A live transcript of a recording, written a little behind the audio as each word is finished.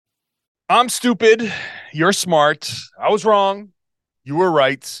I'm stupid. You're smart. I was wrong. You were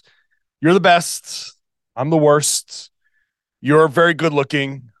right. You're the best. I'm the worst. You're very good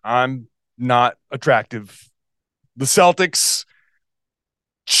looking. I'm not attractive. The Celtics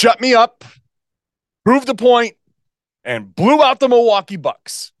shut me up, proved a point, and blew out the Milwaukee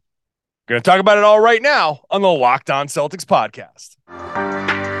Bucks. Going to talk about it all right now on the Locked On Celtics podcast.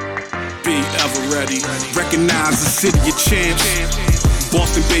 Be ever ready. Recognize the city of champs.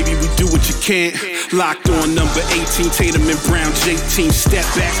 Boston, baby, we do what you can't. Locked on number 18, Tatum and Brown, J-team, step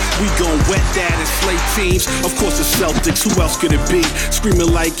back. We gon' wet that and slay teams. Of course, the Celtics, who else could it be? Screaming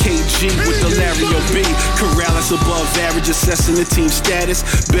like KG with the Larry O.B. Corrales above average, assessing the team status.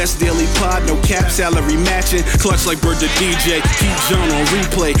 Best daily pod, no cap, salary matching. Clutch like Bird the DJ, keep John on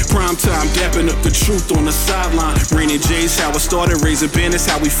replay. Prime time, dapping up the truth on the sideline. Raining J's, how it started, raising banners,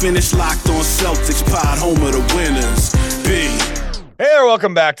 how we finished. Locked on Celtics pod, home of the winners. B. Hey there,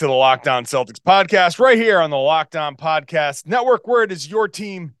 welcome back to the Locked On Celtics podcast, right here on the Locked On Podcast Network, where it is your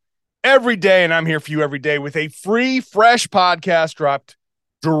team every day, and I'm here for you every day with a free, fresh podcast dropped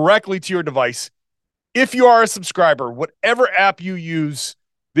directly to your device. If you are a subscriber, whatever app you use,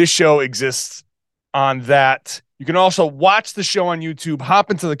 this show exists on that. You can also watch the show on YouTube, hop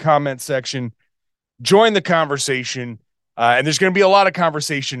into the comment section, join the conversation, and there's going to be a lot of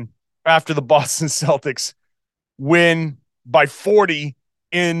conversation after the Boston Celtics win by 40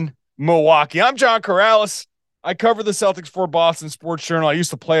 in Milwaukee. I'm John Corrales. I cover the Celtics for Boston Sports Journal. I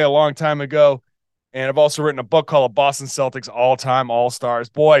used to play a long time ago, and I've also written a book called Boston Celtics All-Time All-Stars.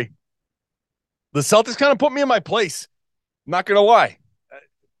 Boy, the Celtics kind of put me in my place. I'm not going to lie.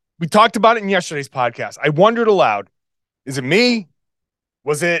 We talked about it in yesterday's podcast. I wondered aloud, is it me?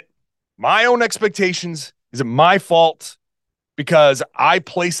 Was it my own expectations? Is it my fault? Because I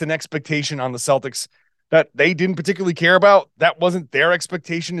placed an expectation on the Celtics that they didn't particularly care about. That wasn't their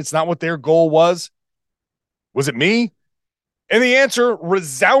expectation. It's not what their goal was. Was it me? And the answer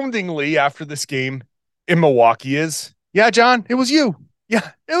resoundingly after this game in Milwaukee is, yeah, John, it was you.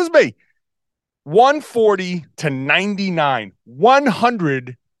 Yeah, it was me. 140 to 99.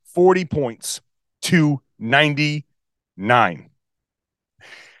 140 points to 99.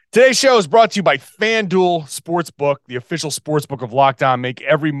 Today's show is brought to you by FanDuel Sportsbook, the official sportsbook of Locked On. Make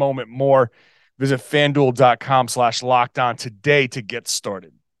every moment more. Visit FanDuel.com/lockedon today to get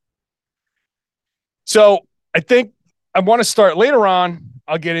started. So I think I want to start later on.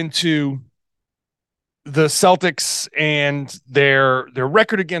 I'll get into the Celtics and their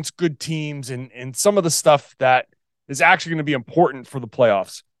record against good teams and some of the stuff that is actually going to be important for the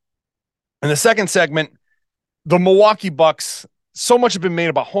playoffs. In the second segment, the Milwaukee Bucks, so much has been made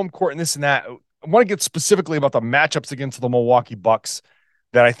about home court and this and that. I want to get specifically about the matchups against the Milwaukee Bucks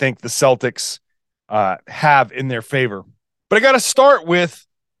that I think the Celtics have in their favor. But I got to start with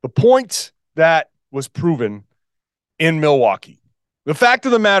the point that was proven in Milwaukee. The fact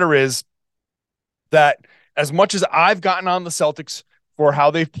of the matter is that as much as I've gotten on the Celtics for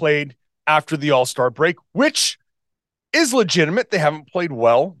how they've played after the All-Star break, which is legitimate, they haven't played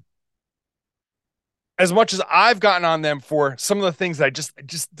well. As much as I've gotten on them for some of the things that it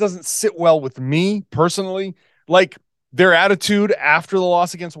just doesn't sit well with me personally, like their attitude after the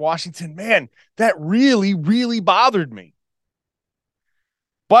loss against Washington, man, that really, really bothered me.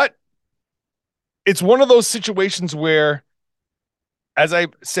 But it's one of those situations where, as I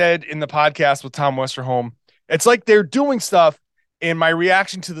said in the podcast with Tom Westerholm, it's like they're doing stuff, and my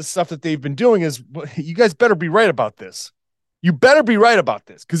reaction to the stuff that they've been doing is, you guys better be right about this. You better be right about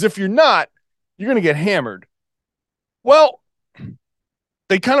this, because if you're not, you're going to get hammered. Well,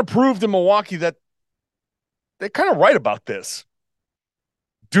 they kind of proved in Milwaukee that they're kind of right about this.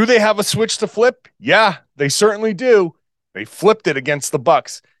 Do they have a switch to flip? Yeah, they certainly do. They flipped it against the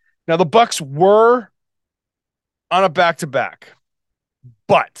Bucks. Now, the Bucks were on a back-to-back,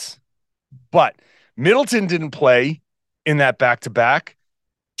 but Middleton didn't play in that back-to-back.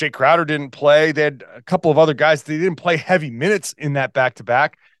 Jay Crowder didn't play. They had a couple of other guys. They didn't play heavy minutes in that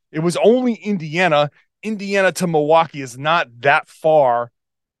back-to-back. It was only Indiana. Indiana to Milwaukee is not that far.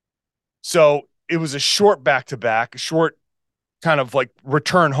 So it was a short back-to-back, a short kind of like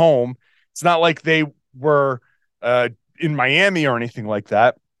return home. It's not like they were in Miami or anything like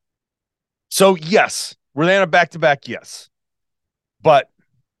that. So yes, were they on a back-to-back? Yes. But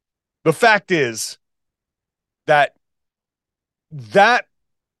the fact is that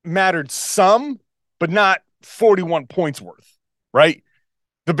mattered some, but not 41 points worth, right?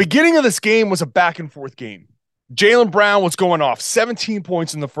 The beginning of this game was a back-and-forth game. Jaylen Brown was going off 17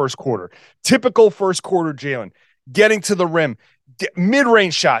 points in the first quarter. Typical first quarter Jaylen, getting to the rim,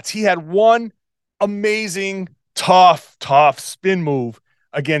 mid-range shots. He had one amazing, tough spin move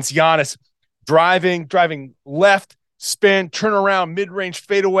against Giannis, driving left, spin, turn around, mid-range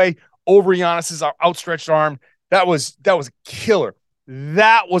fadeaway over Giannis's outstretched arm. That was killer.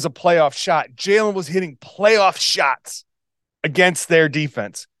 That was a playoff shot. Jalen was hitting playoff shots against their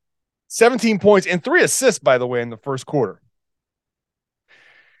defense. 17 points and 3 assists, by the way, in the first quarter.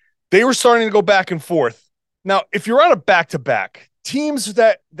 They were starting to go back and forth. Now, if you're on a back-to-back, teams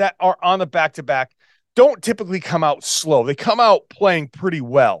that are on the back-to-back don't typically come out slow. They come out playing pretty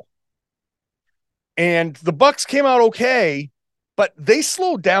well. And the Bucks came out okay, but they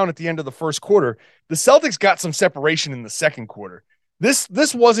slowed down at the end of the first quarter. The Celtics got some separation in the second quarter.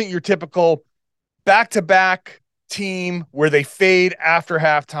 This wasn't your typical back-to-back team where they fade after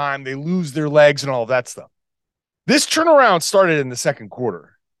halftime, they lose their legs and all of that stuff. This turnaround started in the second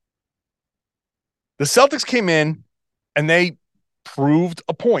quarter. The Celtics came in and they proved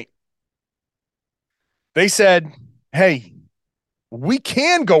a point. They said, hey, we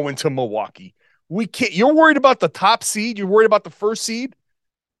can go into Milwaukee. We can't. You're worried about the top seed. You're worried about the first seed.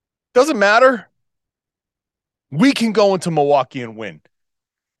 Doesn't matter. We can go into Milwaukee and win.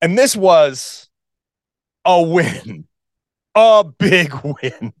 And this was a win, a big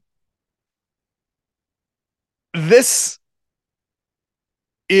win. This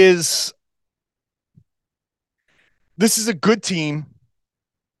is a good team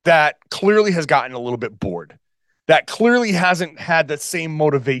that clearly has gotten a little bit bored, that clearly hasn't had that same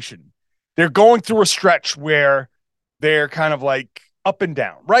motivation. They're going through a stretch where they're kind of like up and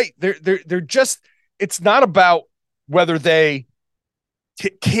down, right? They're just, it's not about whether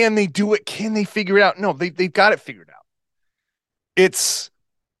can they do it? Can they figure it out? No, they've got it figured out. It's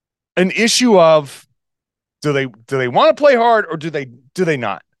an issue of, do they want to play hard or do they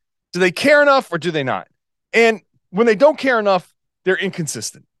not? Do they care enough or do they not? And when they don't care enough, they're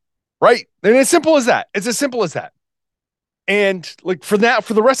inconsistent, right? And it's simple as that. It's as simple as that. And like for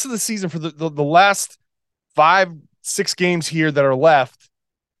the rest of the season, for the last 5-6 games here that are left,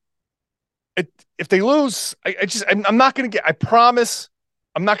 if they lose, I'm not going to get, I promise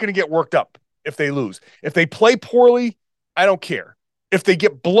I'm not going to get worked up if they lose. If they play poorly, I don't care. If they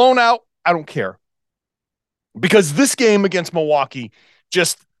get blown out, I don't care. Because this game against Milwaukee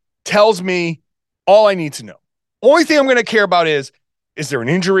just tells me all I need to know. Only thing I'm going to care about is there an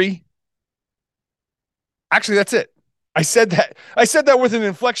injury? Actually, that's it. I said that with an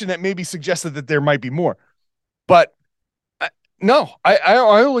inflection that maybe suggested that there might be more. But no, I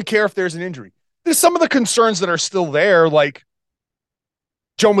only care if there's an injury. There's some of the concerns that are still there, like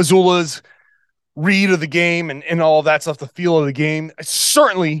Joe Mazzulla's read of the game and all of that stuff, the feel of the game. I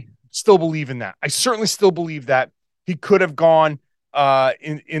certainly still believe in that. I certainly still believe that he could have gone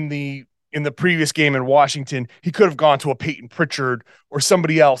in the previous game in Washington. He could have gone to a Peyton Pritchard or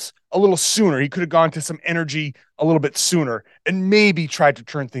somebody else a little sooner. He could have gone to some energy a little bit sooner and maybe tried to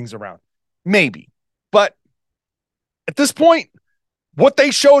turn things around. Maybe. But at this point, what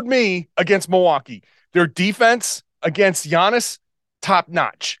they showed me against Milwaukee, their defense against Giannis, top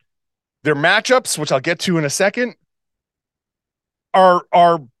notch. Their matchups, which I'll get to in a second,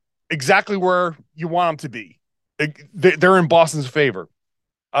 are exactly where you want them to be. They're in Boston's favor.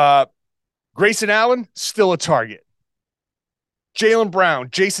 Grayson Allen, still a target. Jaylen Brown,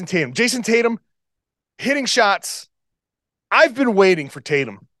 Jason Tatum hitting shots. I've been waiting for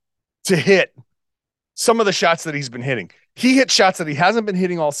Tatum to hit some of the shots that he's been hitting. He hit shots that he hasn't been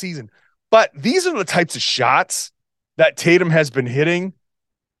hitting all season. But these are the types of shots that Tatum has been hitting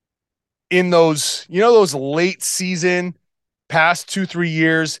in those late season, past 2-3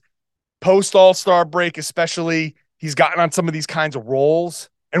 years, post All-Star break especially. He's gotten on some of these kinds of rolls,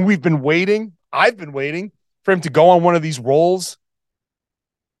 and I've been waiting for him to go on one of these rolls.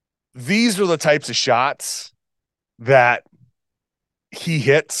 These are the types of shots that he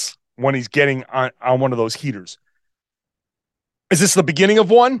hits when he's getting on one of those heaters. Is this the beginning of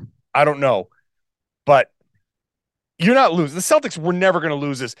one? I don't know. But you're not losing. The Celtics were never going to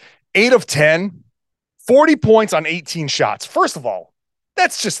lose this. 8 of 10, 40 points on 18 shots. First of all,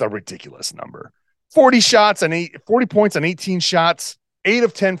 that's just a ridiculous number. 40 points on 18 shots, 8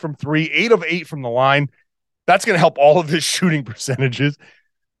 of 10 from 3, 8 of 8 from the line. That's going to help all of his shooting percentages.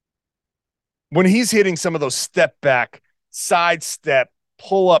 When he's hitting some of those step back, sidestep,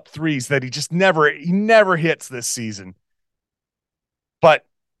 pull up threes that he never hits this season. But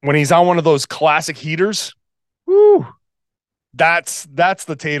when he's on one of those classic heaters, whoo, that's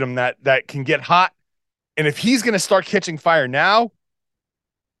the Tatum that can get hot. And if he's going to start catching fire now,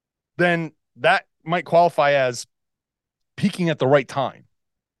 then that might qualify as peaking at the right time.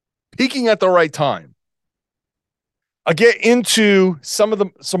 Peaking at the right time. I'll get into some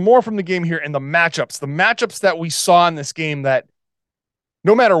more from the game here and the matchups. The matchups that we saw in this game that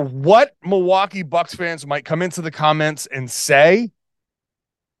no matter what Milwaukee Bucks fans might come into the comments and say,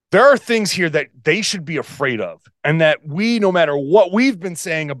 there are things here that they should be afraid of. And that we, no matter what we've been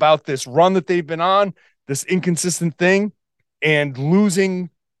saying about this run that they've been on, this inconsistent thing, and losing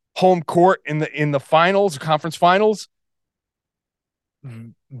home court in the finals, conference finals,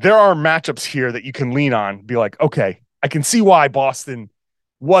 there are matchups here that you can lean on, be like, okay, I can see why Boston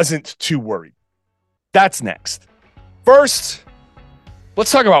wasn't too worried. That's next. First,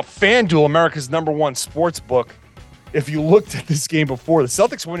 let's talk about FanDuel, America's #1 sports book. If you looked at this game before, the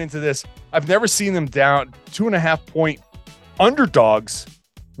Celtics went into this. I've never seen them down 2.5-point underdogs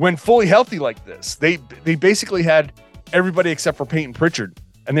when fully healthy like this. They basically had everybody except for Peyton Pritchard,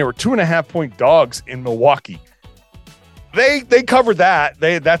 and they were 2.5-point dogs in Milwaukee. They covered that.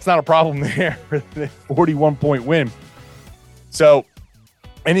 That's not a problem there. 41-point win. So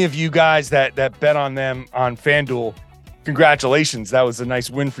any of you guys that bet on them on FanDuel, congratulations. That was a nice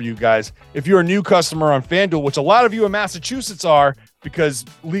win for you guys. If you're a new customer on FanDuel, which a lot of you in Massachusetts are because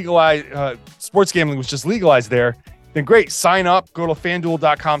legalized sports gambling was just legalized there, then great. Sign up. Go to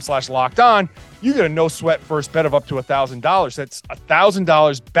FanDuel.com/lockedon. You get a no sweat first bet of up to $1,000. That's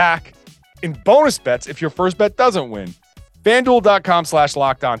 $1,000 back in bonus bets if your first bet doesn't win.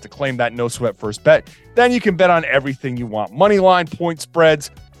 FanDuel.com/lockedon to claim that no sweat first bet. Then you can bet on everything you want. Money line, point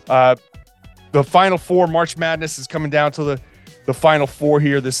spreads. The Final Four, March Madness is coming down to the Final Four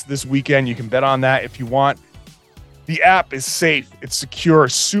here this weekend. You can bet on that if you want. The app is safe. It's secure,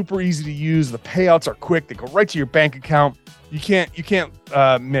 super easy to use. The payouts are quick. They go right to your bank account. You can't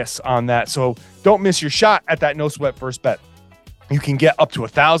miss on that. So don't miss your shot at that no sweat first bet. You can get up to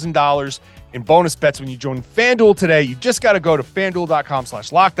 $1,000 in bonus bets when you join FanDuel today. You just got to go to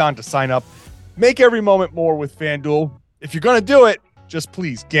FanDuel.com/lockedon to sign up. Make every moment more with FanDuel. If you're going to do it, just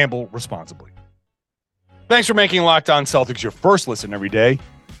please gamble responsibly. Thanks for making Locked On Celtics your first listen every day.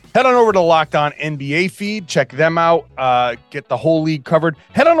 Head on over to Locked On NBA feed. Check them out. Get the whole league covered.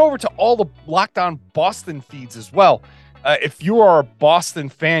 Head on over to all the Locked On Boston feeds as well. If you are a Boston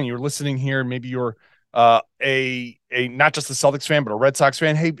fan, you're listening here, maybe you're a not just a Celtics fan, but a Red Sox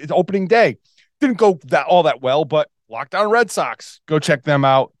fan. Hey, it's opening day. Didn't go all that well, but Locked On Red Sox. Go check them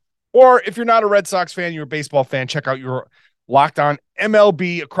out. Or if you're not a Red Sox fan, you're a baseball fan, check out your Locked On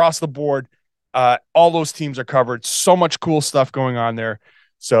MLB across the board. All those teams are covered. So much cool stuff going on there.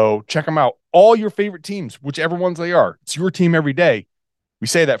 So check them out. All your favorite teams, whichever ones they are. It's your team every day. We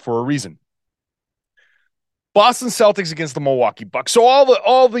say that for a reason. Boston Celtics against the Milwaukee Bucks. So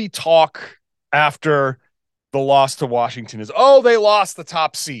all the talk after the loss to Washington is, oh, they lost the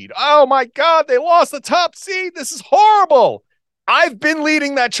top seed. Oh my God, they lost the top seed. This is horrible. I've been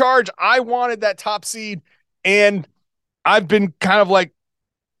leading that charge. I wanted that top seed, and I've been kind of like,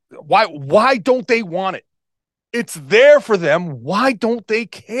 why don't they want it? It's there for them. Why don't they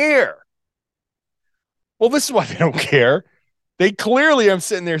care? Well, this is why they don't care. They clearly, I'm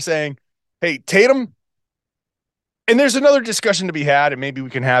sitting there saying, hey, Tatum, and there's another discussion to be had, and maybe we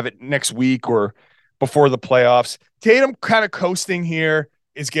can have it next week or before the playoffs. Tatum kind of coasting here,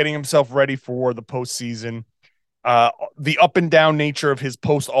 is getting himself ready for the postseason. The up and down nature of his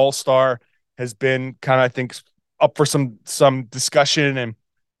post All-Star has been kind of, I think, up for some discussion, and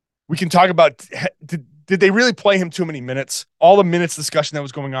we can talk about did they really play him too many minutes? All the minutes discussion that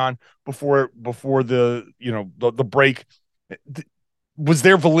was going on before the the break, was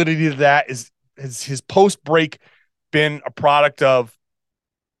there validity to that? Has his post break been a product of,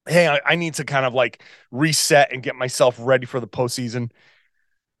 hey, I need to kind of like reset and get myself ready for the postseason?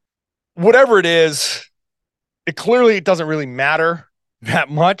 Whatever it is, it doesn't really matter that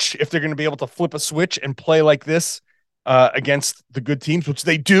much if they're going to be able to flip a switch and play like this against the good teams, which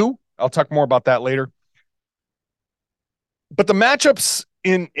they do. I'll talk more about that later. But the matchups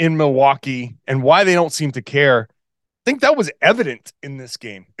in Milwaukee and why they don't seem to care, I think that was evident in this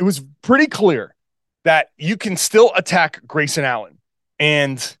game. It was pretty clear that you can still attack Grayson Allen,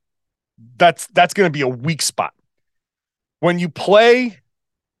 and that's going to be a weak spot. When you play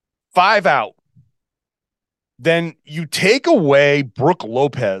 5 out, then you take away Brook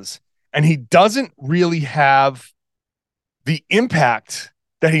Lopez, and he doesn't really have the impact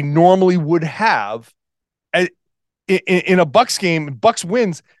that he normally would have in a Bucks game. Bucks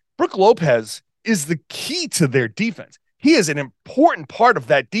wins. Brook Lopez is the key to their defense. He is an important part of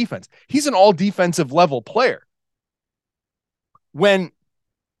that defense. He's an all defensive level player. When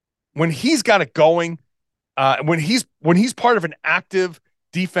he's got it going, when he's part of an active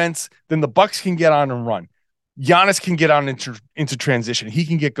defense, then the Bucks can get on and run. Giannis can get on into transition. He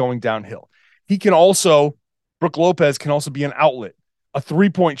can get going downhill. Brook Lopez can also be an outlet, a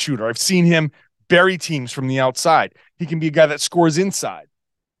 3-point shooter. I've seen him bury teams from the outside. He can be a guy that scores inside.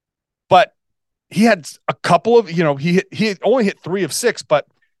 he had a couple of, he only hit 3 of 6, but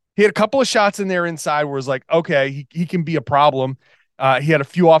he had a couple of shots in there inside where it's like, okay, he can be a problem. He had a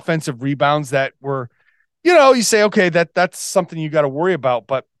few offensive rebounds that were, you say, okay, that's something you got to worry about.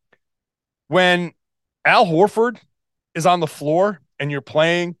 But when Al Horford is on the floor and you're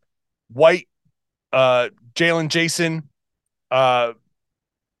playing White, Jalen Jason,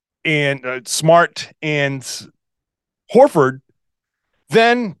 and Smart and Horford,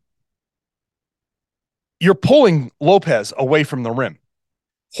 then you're pulling Lopez away from the rim.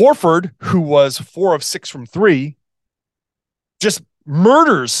 Horford, who was 4 of 6 from 3, just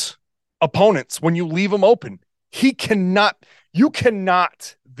murders opponents when you leave him open. You cannot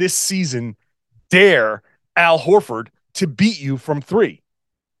this season dare Al Horford to beat you from 3.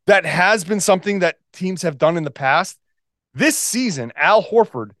 That has been something that teams have done in the past. This season, Al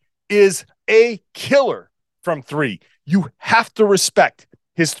Horford is a killer from 3. You have to respect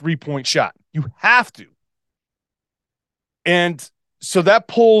his 3-point shot. You have to. And so that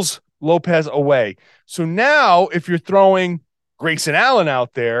pulls Lopez away. So now if you're throwing Grayson Allen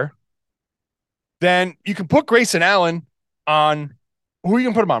out there, then you can put Grayson Allen on, who are you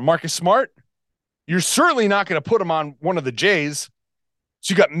going to put him on? Marcus Smart? You're certainly not going to put him on one of the Jays.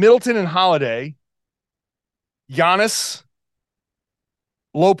 So you got Middleton and Holiday, Giannis,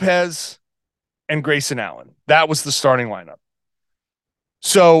 Lopez, and Grayson Allen. That was the starting lineup.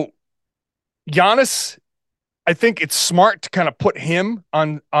 So Giannis, I think it's smart to kind of put him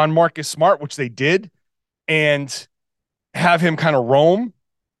on Marcus Smart, which they did, and have him kind of roam,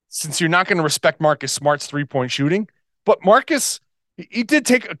 since you're not going to respect Marcus Smart's 3-point shooting. But Marcus, he did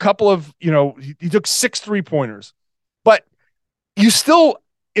take a couple of, he took 6 3-pointers. But you still,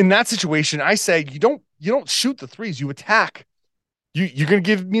 in that situation, I say you don't shoot the threes, you attack. You're going to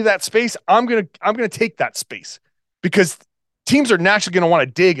give me that space. I'm going to take that space, because teams are naturally going to want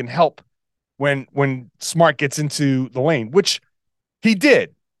to dig and help when Smart gets into the lane, which he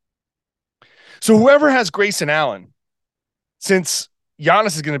did. So whoever has Grayson Allen, since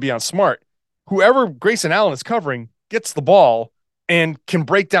Giannis is going to be on Smart, whoever Grayson Allen is covering gets the ball and can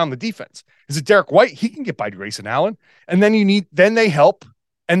break down the defense. Is it Derek White? He can get by Grayson Allen, and then they help,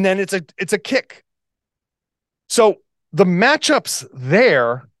 and then it's a kick. So the matchups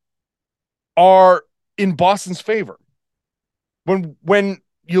there are in Boston's favor. When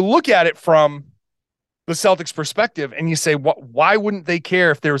you look at it from the Celtics perspective and you say, why wouldn't they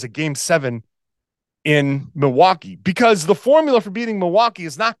care if there was a game 7 in Milwaukee? Because the formula for beating Milwaukee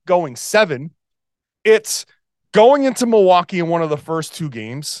is not going 7. It's going into Milwaukee in one of the first 2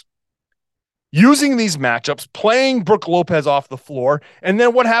 games, using these matchups, playing Brook Lopez off the floor. And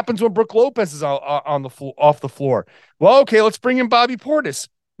then what happens when Brook Lopez is off the floor? Well, okay, let's bring in Bobby Portis.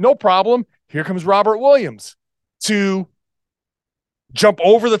 No problem. Here comes Robert Williams to jump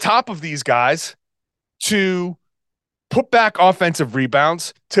over the top of these guys, to put back offensive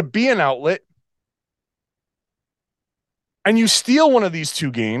rebounds, to be an outlet. And you steal one of these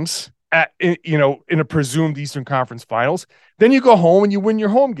 2 games in a presumed Eastern Conference Finals. Then you go home and you win your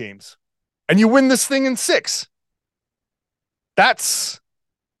home games. And you win this thing in 6. That's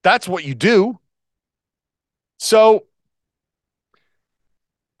what you do. So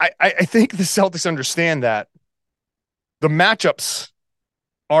I think the Celtics understand that the matchups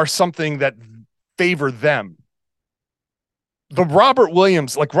are something that favor them. Robert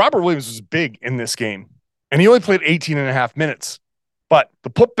Williams was big in this game, and he only played 18 and a half minutes. But the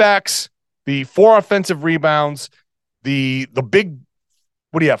putbacks, the 4 offensive rebounds, the big,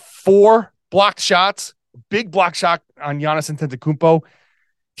 what do you have? 4 blocked shots, big block shot on Giannis Antetokounmpo.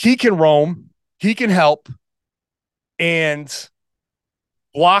 He can roam, he can help, and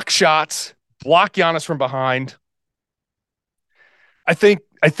block shots, block Giannis from behind. I think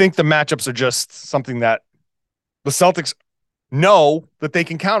the matchups are just something that the Celtics know that they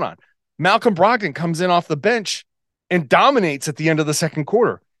can count on. Malcolm Brogdon comes in off the bench and dominates at the end of the second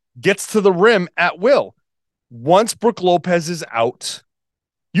quarter, gets to the rim at will. Once Brook Lopez is out,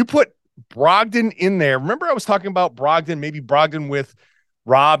 you put Brogdon in there. Remember I was talking about Brogdon, maybe Brogdon with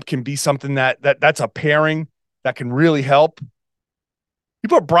Rob can be something that's a pairing that can really help. You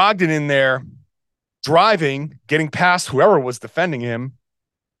put Brogdon in there, driving, getting past whoever was defending him,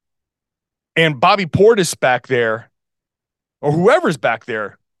 and Bobby Portis back there, or whoever's back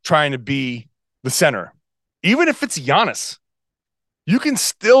there trying to be the center. Even if it's Giannis, you can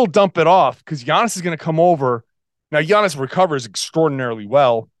still dump it off, because Giannis is going to come over. Now, Giannis recovers extraordinarily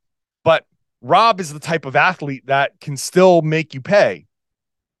well, but Rob is the type of athlete that can still make you pay,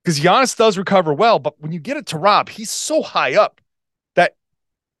 because Giannis does recover well. But when you get it to Rob, he's so high up that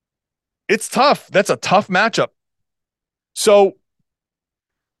it's tough. That's a tough matchup. So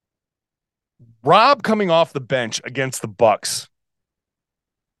Rob coming off the bench against the Bucks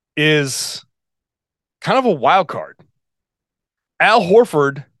is kind of a wild card. Al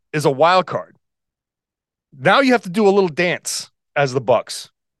Horford is a wild card. Now you have to do a little dance as the Bucks.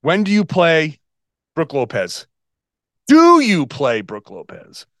 When do you play Brook Lopez? Do you play Brook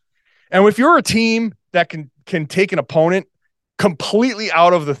Lopez? And if you're a team that can take an opponent completely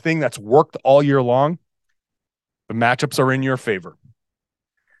out of the thing that's worked all year long, the matchups are in your favor.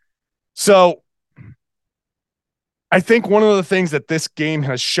 So I think one of the things that this game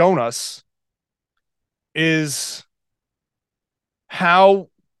has shown us is how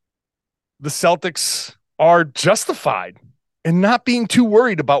the Celtics are justified in not being too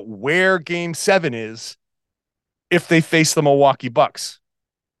worried about where game 7 is if they face the Milwaukee Bucks.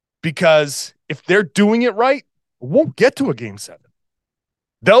 Because if they're doing it right, it won't get to a game 7.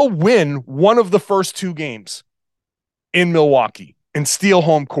 They'll win one of the first 2 games in Milwaukee and steal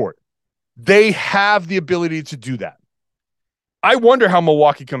home court. They have the ability to do that. I wonder how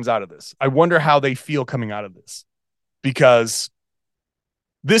Milwaukee comes out of this. I wonder how they feel coming out of this, because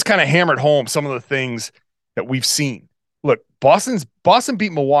this kind of hammered home some of the things that we've seen. Look, Boston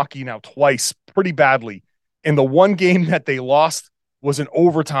beat Milwaukee now twice pretty badly. And the one game that they lost was an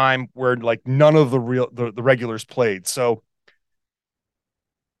overtime where like none of the regulars played. So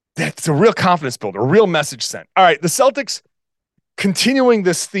that's a real confidence builder, a real message sent. All right, the Celtics continuing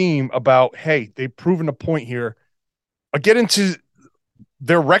this theme about, hey, they've proven a point here. I'll get into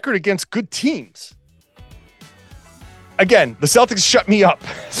their record against good teams. Again, the Celtics shut me up.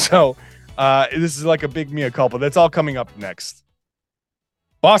 So this is like a big mea culpa. That's all coming up next.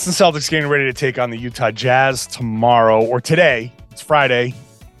 Boston Celtics getting ready to take on the Utah Jazz tomorrow or today. It's Friday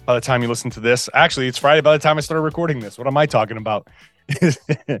by the time you listen to this. Actually, it's Friday by the time I started recording this. What am I talking about?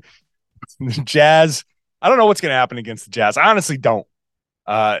 The Jazz. I don't know what's going to happen against the Jazz. I honestly don't.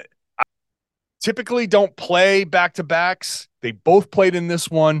 I typically don't play back-to-backs. They both played in this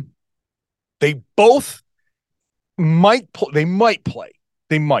one. They both might play.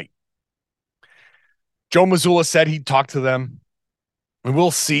 They might. Joe Mazzulla said he'd talk to them, and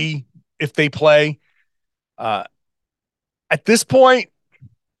we'll see if they play. At this point,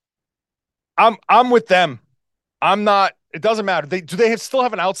 I'm with them. I'm not. It doesn't matter. Do they still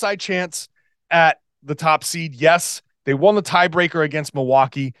have an outside chance at the top seed? Yes, they won the tiebreaker against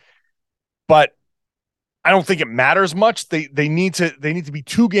Milwaukee, but I don't think it matters much. They need to be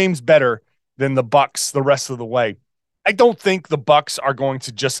 2 games better than the Bucks the rest of the way. I don't think the Bucks are going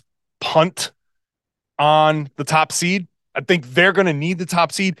to just punt on the top seed. I think they're going to need the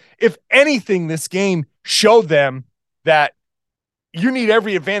top seed. If anything, this game showed them that you need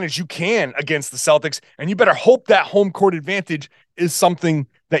every advantage you can against the Celtics, and you better hope that home court advantage is something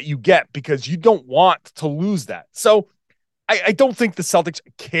that you get, because you don't want to lose that. So I don't think the Celtics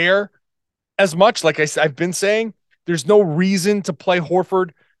care as much. Like I've been saying, there's no reason to play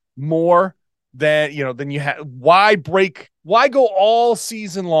Horford more than you have. Why go all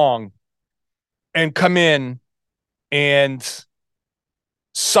season long and come in and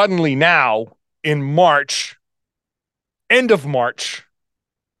suddenly now in March, end of March,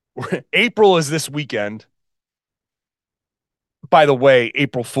 April is this weekend. By the way,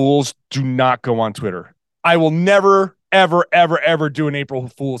 April Fools, do not go on Twitter. I will never, ever, ever, ever do an April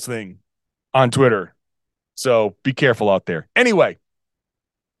Fools thing on Twitter. So be careful out there. Anyway,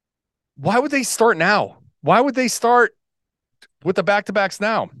 why would they start now? Why would they start with the back-to-backs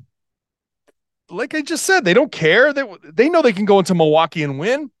now? Like I just said, they don't care. They know they can go into Milwaukee and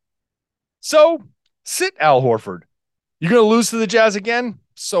win. So sit Al Horford. You're going to lose to the Jazz again?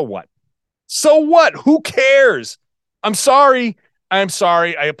 So what? So what? Who cares? I'm sorry. I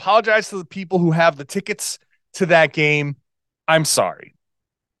apologize to the people who have the tickets to that game. I'm sorry.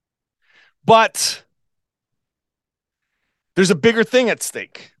 But there's a bigger thing at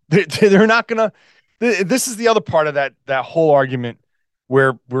stake. They're not going to. This is the other part of that whole argument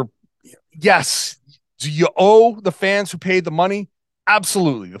where yes, do you owe the fans who paid the money?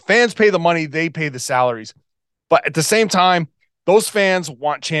 Absolutely. The fans pay the money. They pay the salaries. But at the same time, those fans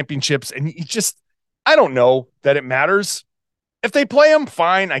want championships, and I don't know that it matters. If they play them,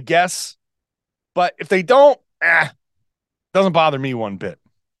 fine, I guess. But if they don't, doesn't bother me one bit.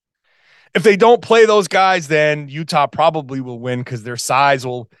 If they don't play those guys, then Utah probably will win, because their size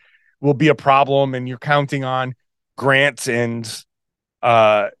will be a problem, and you're counting on Grant and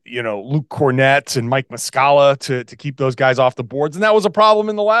Luke Cornett and Mike Muscala to keep those guys off the boards, and that was a problem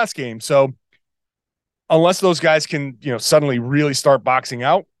in the last game. So unless those guys can, suddenly really start boxing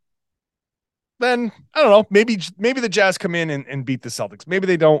out, then I don't know. Maybe the Jazz come in and beat the Celtics. Maybe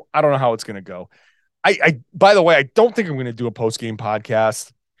they don't. I don't know how it's going to go. By the way, I don't think I'm going to do a post-game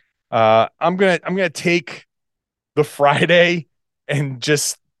podcast. I'm gonna take the Friday and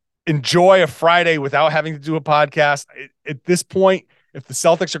just enjoy a Friday without having to do a podcast. At this point, if the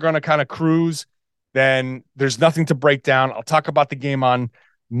Celtics are going to kind of cruise, then there's nothing to break down. I'll talk about the game on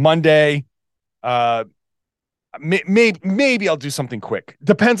Monday. Maybe I'll do something quick.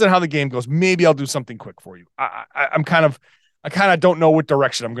 Depends on how the game goes. Maybe I'll do something quick for you. I kind of don't know what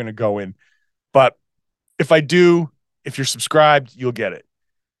direction I'm going to go in, but if I do, if you're subscribed, you'll get it.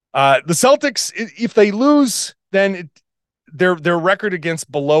 The Celtics, if they lose, then their record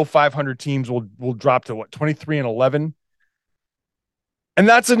against below 500 teams will drop to what, 23-11, and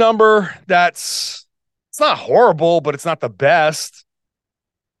that's a number it's not horrible, but it's not the best,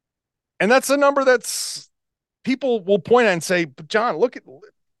 and that's a number that's people will point at and say, but John, look at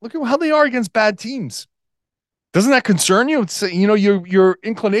how they are against bad teams. Doesn't that concern you? It's, your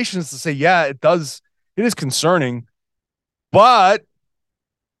inclination is to say, yeah, it does. It is concerning, but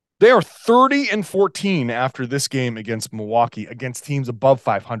they are 30-14 after this game against Milwaukee, against teams above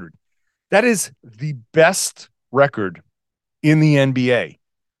 500. That is the best record in the NBA.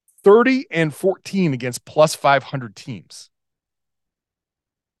 30-14 against plus 500 teams.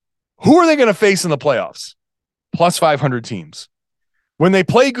 Who are they going to face in the playoffs? Plus 500 teams. When they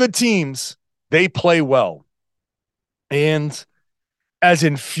play good teams, they play well. And as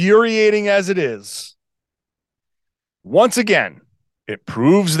infuriating as it is, once again, it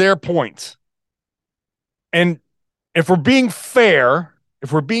proves their point. And if we're being fair,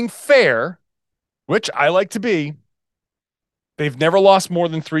 which I like to be, they've never lost more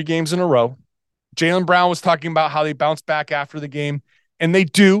than 3 games in a row. Jaylen Brown was talking about how they bounce back after the game, and they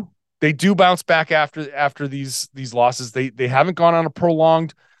do. They do bounce back after these losses. They haven't gone on a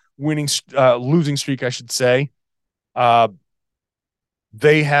prolonged losing streak, I should say.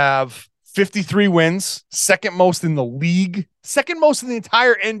 They have 53 wins, second most in the league, second most in the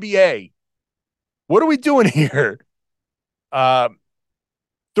entire NBA. What are we doing here?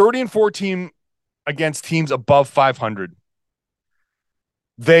 30-14 against teams above 500.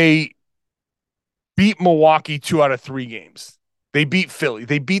 They beat Milwaukee 2 out of 3 games. They beat Philly.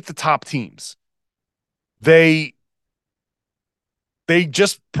 They beat the top teams. They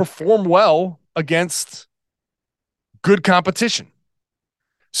just perform well against good competition.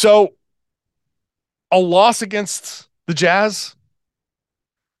 So a loss against the Jazz,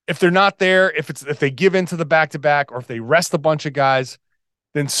 if they're not there, if they give into the back-to-back, or if they rest a bunch of guys,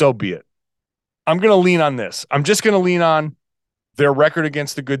 then so be it. I'm going to lean on this. I'm just going to lean on their record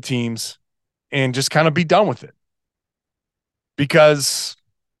against the good teams and just kind of be done with it. Because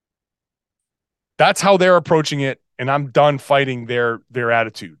that's how they're approaching it, and I'm done fighting their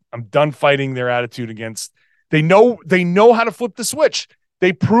attitude. I'm done fighting their attitude against. They know how to flip the switch.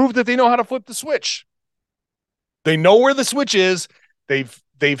 They proved that they know how to flip the switch. They know where the switch is.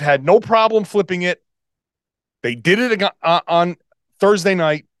 They've had no problem flipping it. They did it on Thursday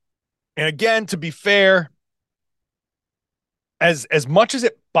night. And again, to be fair, as much as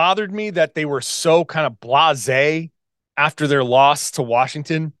it bothered me that they were so kind of blasé after their loss to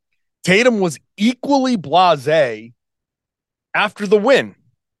Washington, Tatum was equally blasé after the win.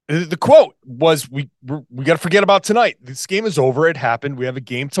 The quote was, we got to forget about tonight. This game is over. It happened. We have a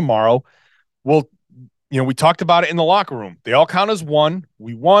game tomorrow. Well, we talked about it in the locker room. They all count as one.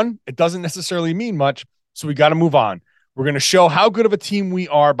 We won. It doesn't necessarily mean much, so we got to move on. We're going to show how good of a team we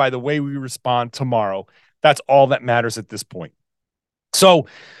are by the way we respond tomorrow. That's all that matters at this point. So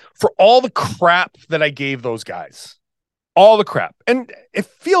for all the crap that I gave those guys, all the crap, and it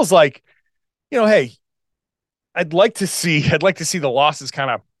feels like, hey, I'd like to see the losses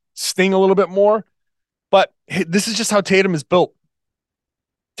kind of sting a little bit more, but this is just how Tatum is built.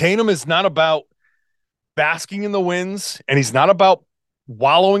 Tatum is not about basking in the wins, and he's not about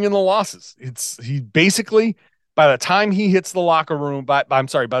wallowing in the losses. He basically, by the time he hits the locker room, by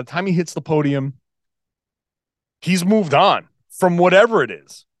the time he hits the podium, he's moved on from whatever it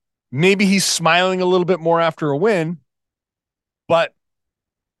is. Maybe he's smiling a little bit more after a win, but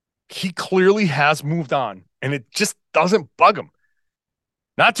he clearly has moved on, and it just doesn't bug him.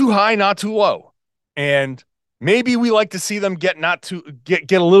 Not too high, not too low. And maybe we like to see them get a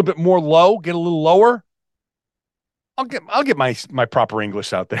little bit more low, get a little lower. I'll get my proper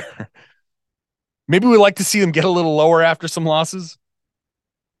English out there. Maybe we like to see them get a little lower after some losses.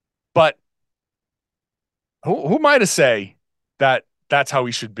 But who am I to say that that's how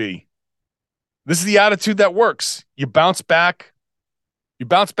he should be? This is the attitude that works. You bounce back. You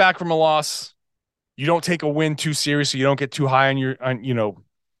bounce back from a loss. You don't take a win too seriously. You don't get too high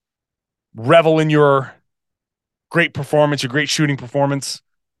revel in your great performance, your great shooting performance.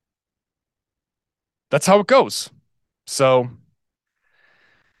 That's how it goes. So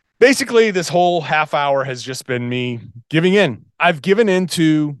basically this whole half hour has just been me giving in. I bought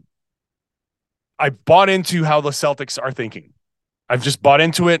into how the Celtics are thinking. I've just bought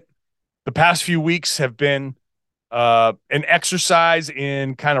into it. The past few weeks have been an exercise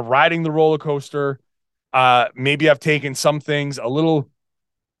in kind of riding the roller coaster. Maybe I've taken some things a little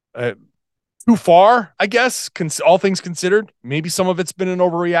too far, I guess, all things considered. Maybe some of it's been an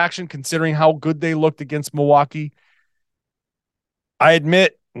overreaction considering how good they looked against Milwaukee. I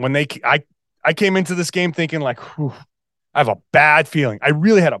admit when I came into this game thinking like, I have a bad feeling. I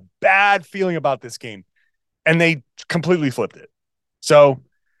really had a bad feeling about this game, and they completely flipped it. So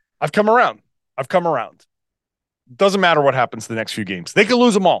I've come around. Doesn't matter what happens the next few games. They can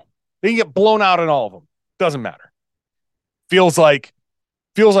lose them all. They can get blown out in all of them. Doesn't matter. Feels like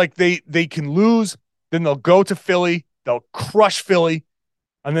they can lose, then they'll go to Philly, they'll crush Philly,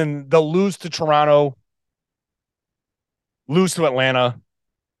 and then they'll lose to Toronto, lose to Atlanta,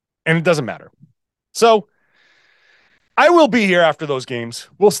 and it doesn't matter. So I will be here after those games.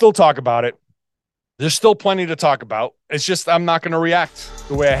 We'll still talk about it. There's still plenty to talk about. It's just I'm not going to react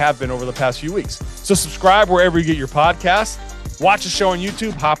the way I have been over the past few weeks. So subscribe wherever you get your podcast. Watch the show on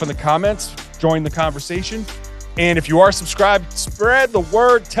YouTube. Hop in the comments. Join the conversation. And if you are subscribed, spread the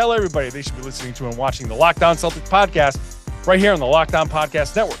word. Tell everybody they should be listening to and watching the Locked On Celtics podcast right here on the Locked On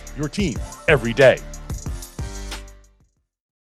Podcast Network. Your team every day.